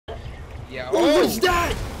Yeah. Oh, what's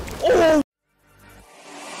that? Oh!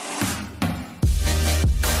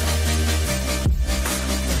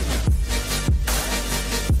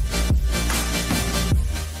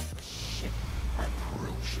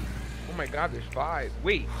 Oh my god, there's 5.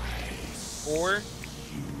 Wait. 4?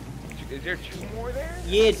 Is there 2 more there?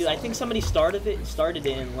 Yeah, dude, I think somebody started it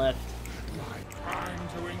and left. Time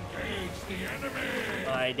to engage the enemy.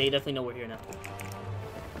 Alright, they definitely know we're here now.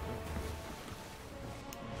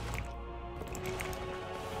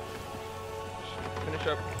 Finish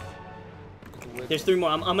up. There's 3 more.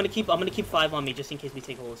 I'm gonna keep 5 on me just in case we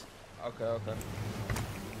take holes. Okay, okay.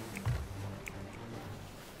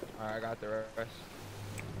 Alright, I got the rest.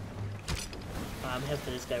 I'm heading for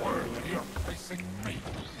this guy right here. You're facing me.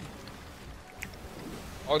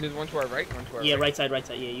 Oh, there's one to our right, one to our Yeah, right. right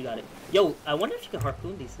side. Yeah, you got it. Yo, I wonder if you can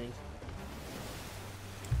harpoon these things.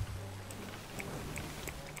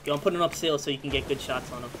 Yo, I'm putting up sails so you can get good shots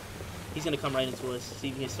on him. He's gonna come right into us. See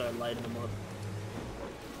if you can start lighting him up.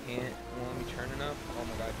 Can't. Want me turning up? Oh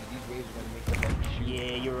my god, dude, these waves are gonna make the fucking shoot.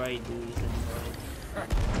 Yeah, you're right, dude. He's in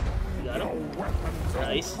you got him?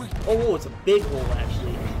 Nice. Oh, whoa, it's a big hole,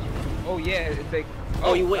 actually. Oh yeah, it's like.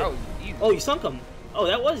 Oh, you wait. That was easy. Oh, you sunk him. Oh,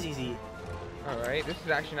 that was easy. Alright, this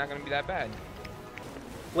is actually not gonna be that bad.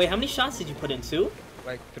 Wait, how many shots did you put in? 2?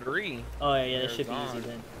 Like 3. Oh, yeah, that They're should be gone. easy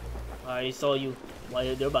then. Alright, it's all you.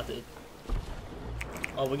 Well, they're about to...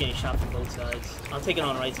 Oh, we're getting shot from both sides. I'm taking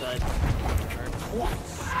on the right side.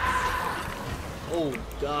 Oh,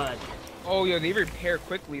 God. Oh, yo, they repair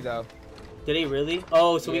quickly though. Did they really?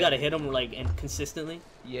 Oh, so we Yeah. gotta hit them, like, and consistently?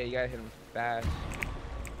 Yeah, you gotta hit them fast.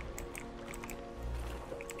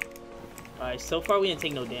 Alright, so far we didn't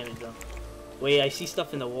take no damage, though. Wait, I see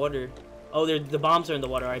stuff in the water. Oh, the bombs are in the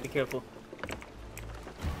water. Alright, be careful.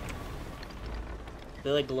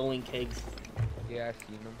 They're like glowing kegs. Yeah, I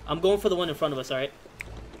seen them. I'm going for the one in front of us, alright?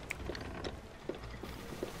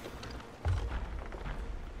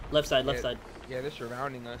 Left side, left side. Yeah, they're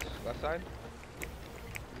surrounding us. Left side?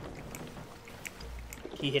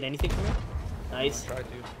 Can you hit anything from it? Nice. Try to.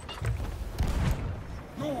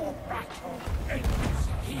 Your battle ends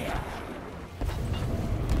here.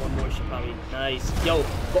 One more should probably... Nice. Yo!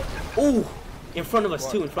 Ooh! In front of us,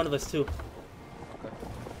 What? too. In front of us, too. Okay.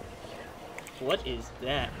 What is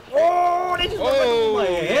that? Oh! They just went right over my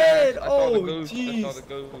yes, head! I saw the Oh, ghost. I saw jeez. the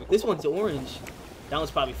ghost. This one's orange. That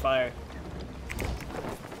one's probably fire.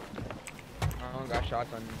 I don't got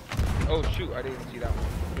shots on me. Oh shoot, I didn't see that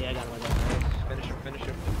one. Yeah, I got one. I got one. Nice. Finish him, finish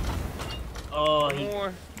him. Oh, One he...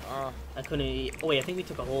 more. I couldn't... Oh, wait, I think we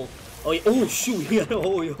took a hole. Oh, yeah. Oh, shoot. He got a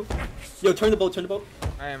hole, yo. Yo, turn the boat, turn the boat.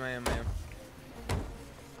 I am.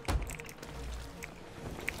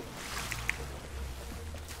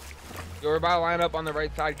 Yo, we're about to line up on the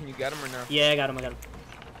right side. Can you get him or no? Yeah, I got him, I got him.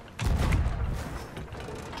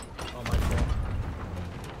 Oh, my fault.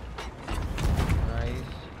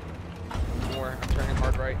 Nice. One more. I'm turning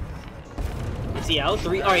hard right. Is he out?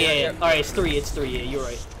 3? Oh, yeah. Alright, it's 3. Yeah, you're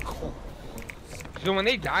right. So when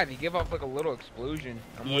they die, they give off like a little explosion.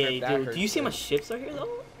 I'm wondering if Yeah, that dude. hurts Do you see how too. much ships are here,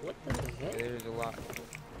 though? What the heck? There's a lot.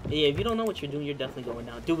 Yeah, if you don't know what you're doing, you're definitely going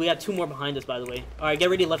down. Dude, we got 2 more behind us, by the way. Alright,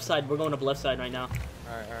 get ready left side. We're going up left side right now.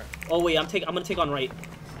 Alright. Oh, wait, I'm gonna take on right.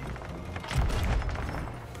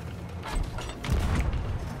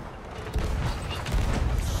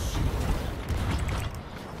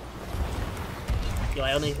 Yo,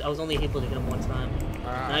 I was only able to hit him one time.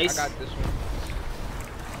 Nice. I got this one.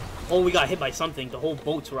 Oh, we got hit by something. The whole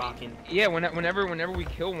boat's rocking. Yeah, whenever we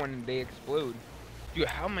kill one, they explode. Dude,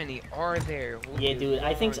 how many are there? Holy Yeah, dude,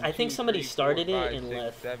 I think somebody 3, 4, started it 5, and 6,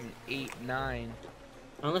 left. 7, 8, 9.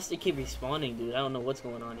 Unless they keep respawning, dude. I don't know what's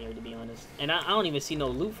going on here, to be honest. And I don't even see no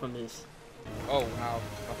loot from this. Oh wow.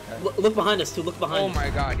 Okay. Look behind us, too. Look behind Oh us. my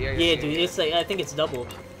god, yeah. Yeah, dude, it's like, I think it's double.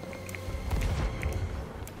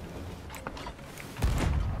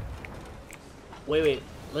 Wait.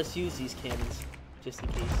 Let's use these cannons, just in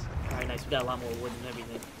case. Alright, nice. We got a lot more wood and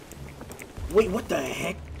everything. Wait, what the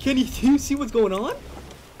heck? Do you see what's going on?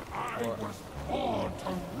 I was born to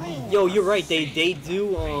rule. Yo, you're right. They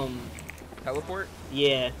do, Teleport?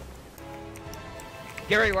 yeah.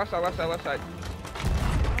 Get ready, left side.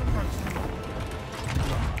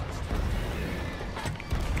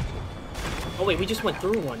 Oh, wait, we just went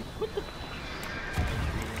through one. What the?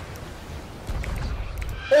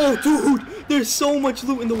 Oh, dude! There's so much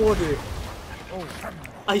loot in the water. Oh,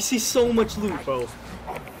 I see so much loot, bro.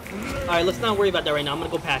 Alright, let's not worry about that right now. I'm gonna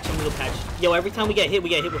go patch. Yo, every time we get hit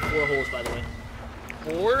with 4 holes, by the way.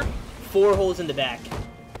 4? 4 holes in the back.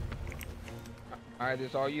 Alright,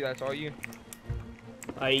 that's all you.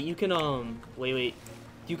 Alright, you can, wait.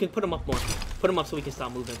 You can put them up more. Put them up so we can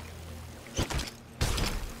stop moving.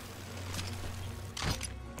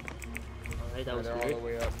 Alright, that was They're all weird. the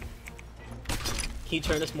way up. Can you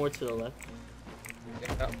turn us more to the left?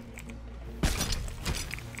 Yep.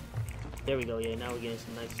 There we go, yeah, now we're getting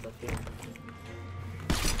some nice stuff here.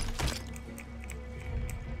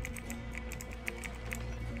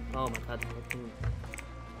 Oh my god, the harpoon.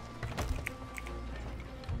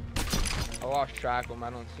 I lost track of them. I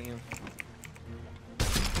don't see them.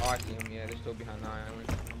 Oh, I see them. Yeah, they're still behind the island.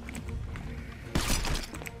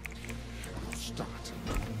 Start.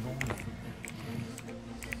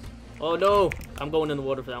 Oh no! I'm going in the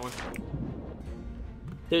water for that one.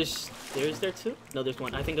 There's there two? No, there's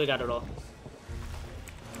one. I think I got it all.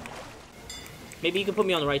 Maybe you can put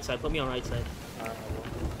me on the right side. Put me on the right side. Alright,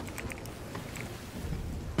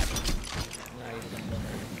 nice.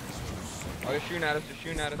 Oh, they're shooting at us. They're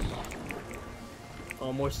shooting at us.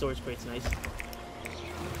 Oh, more storage crates. Nice.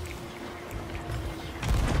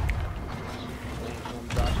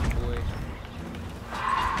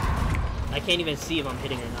 I can't even see if I'm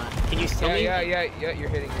hitting or not. Can you tell me? Yeah, you're hitting, you're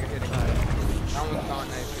hitting. That one's not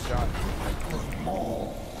nice, good job.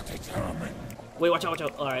 More determined. Wait, watch out, watch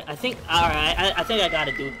out. Alright, I think I got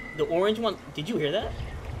it, dude. The orange one, did you hear that?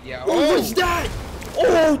 Yeah. Oh, what's that?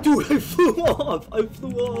 Oh, dude, I flew off. I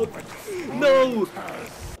flew off. No.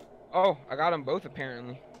 Oh, I got them both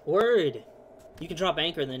apparently. Word. You can drop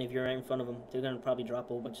anchor then if you're right in front of them. They're gonna probably drop a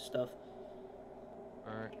whole bunch of stuff.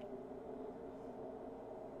 Alright.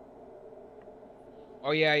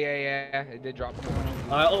 Oh yeah, it did drop.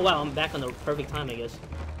 Alright, oh wow, I'm back on the perfect time, I guess.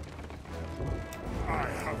 I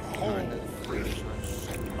have whole foolishness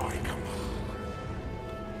in my command.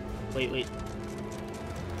 Wait.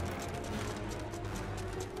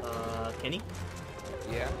 Kenny?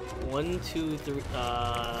 Yeah. 1, 2, 3.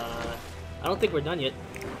 I don't think we're done yet.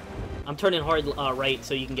 I'm turning hard right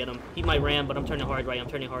so you can get him. He might ram, but I'm turning hard right. I'm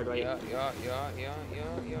turning hard right. Yeah.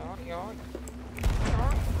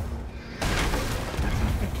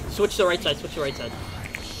 Switch to the right side. Switch to the right side.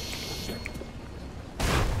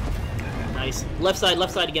 Nice. Left side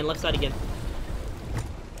again. Left side again.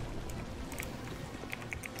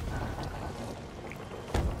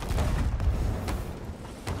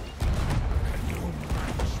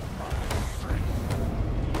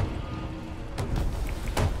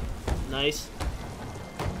 Nice.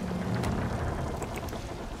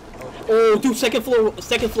 Oh, dude, second floor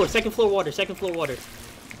water.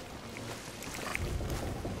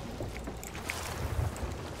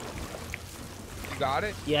 You got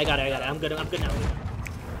it? Yeah, I got it. I'm good now.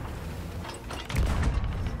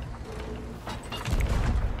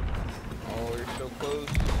 Oh, you're so close.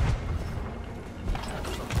 That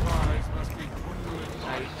supplies must be dwindling.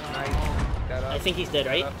 Nice. That up. I think he's dead,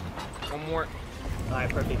 right? One more. Alright,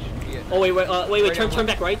 perfect. Yeah. Oh, wait, Right turn on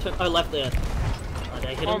back right, left there. Did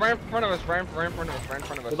I hit him? Oh, right in front of us, right in front of us.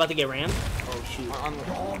 We're about to get rammed? Oh, shoot. On the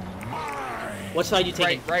What side you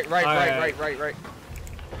taking? right. Right.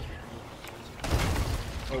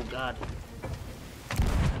 Oh, God. I'm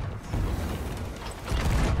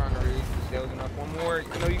trying to release the sails enough. One more.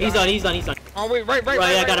 I know you He's got done. it. Oh, wait, right.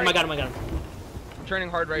 I got him. I'm turning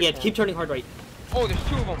hard right. Yeah, for keep him. turning hard right. Oh, there's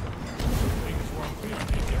two of them.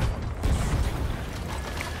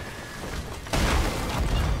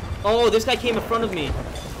 Oh, this guy came in front of me.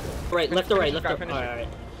 Right, left or right, Finish left this or guy, right.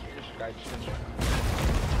 Finish this guy, finish him.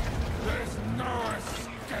 There's no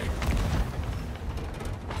escape.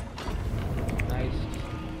 Nice.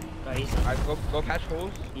 Alright, Alright, go patch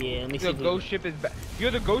holes. yeah, let me see. The ghost ship is back.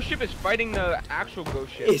 The ghost ship is fighting the actual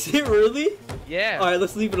ghost ship. Is it really? Yeah. Alright,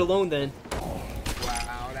 let's leave it alone then.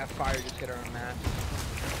 Wow, that fire just hit our map.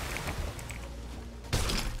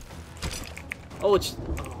 Oh, it's...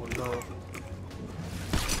 Oh, no.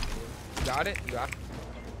 You got it? You got it?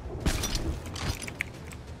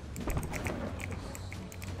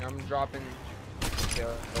 I'm dropping a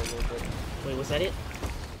little bit. Wait, was that it?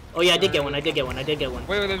 Oh yeah, I did get one. Wait,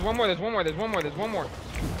 there's one more.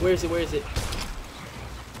 Where is it?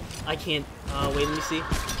 I can't. Wait, let me see.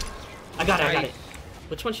 I got it.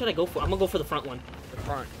 Which one should I go for? I'm gonna go for the front one. The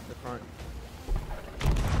front.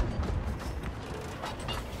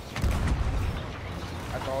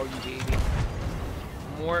 That's all you, baby.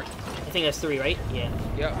 More. I think that's 3, right? Yeah.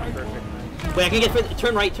 Yep, perfect. Wait, I can get further.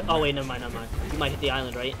 Turn right. Oh wait, never mind. You might hit the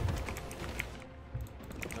island, right?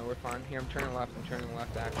 No, we're fine. Here, I'm turning left,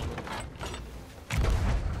 actually.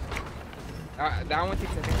 That one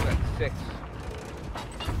takes, I think, like 6.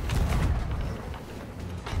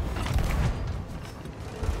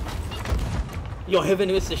 Yo, Heaven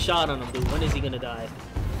hits the shot on him, dude. When is he gonna die?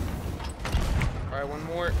 Alright, one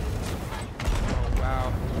more. Oh,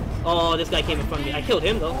 wow. Oh, this guy came in front of me. I killed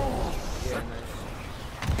him, though. Yeah, nice.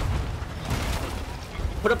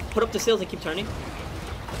 Put up the sails and keep turning.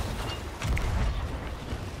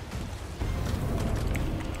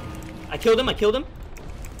 killed him. I killed him.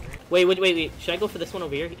 Wait, wait, wait, wait. Should I go for this one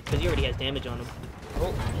over here? Because he already has damage on him.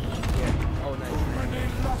 Oh, yeah. Oh, nice.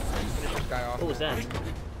 Finish this guy off. What was that?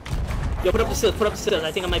 Yo, put up the seals. Put up the seals.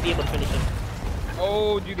 I think I might be able to finish him.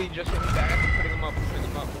 Oh, dude, he just hit me back. I'm putting him up. Putting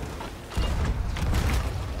him up.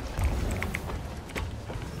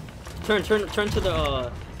 Turn to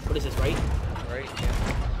the, what is this, right? Right, yeah.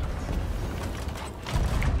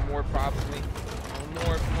 One more, probably. One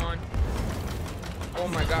more, come on. Oh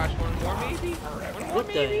my gosh, one more maybe? One more What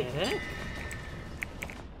maybe? the heck?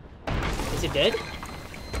 Is it dead?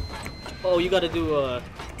 Oh, you gotta do,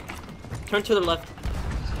 turn to the left.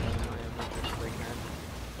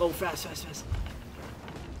 Oh, fast, fast, fast.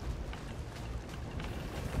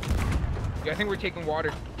 Yeah, I think we're taking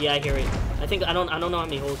water. Yeah, I hear it. I think, I don't know how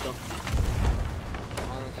many holes though.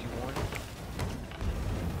 I don't see one.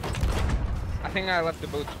 I think I left the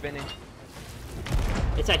boat spinning.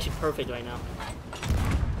 It's actually perfect right now.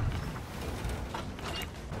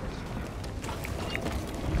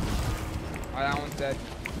 Oh, that one's dead.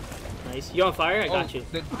 Nice. You on fire? I got you.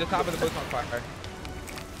 The top of the boat's on fire.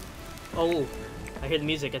 Oh, I hear the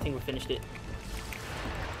music. I think we finished it.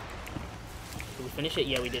 Did we finish it?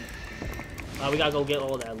 Yeah, we did. We gotta go get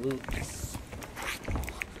all that loot. This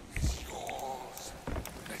battle is yours.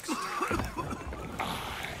 Next time, I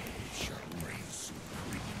shall reign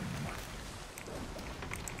supreme.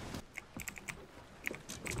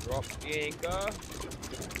 Drop the anchor.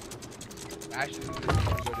 Actually, go to this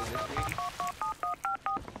way.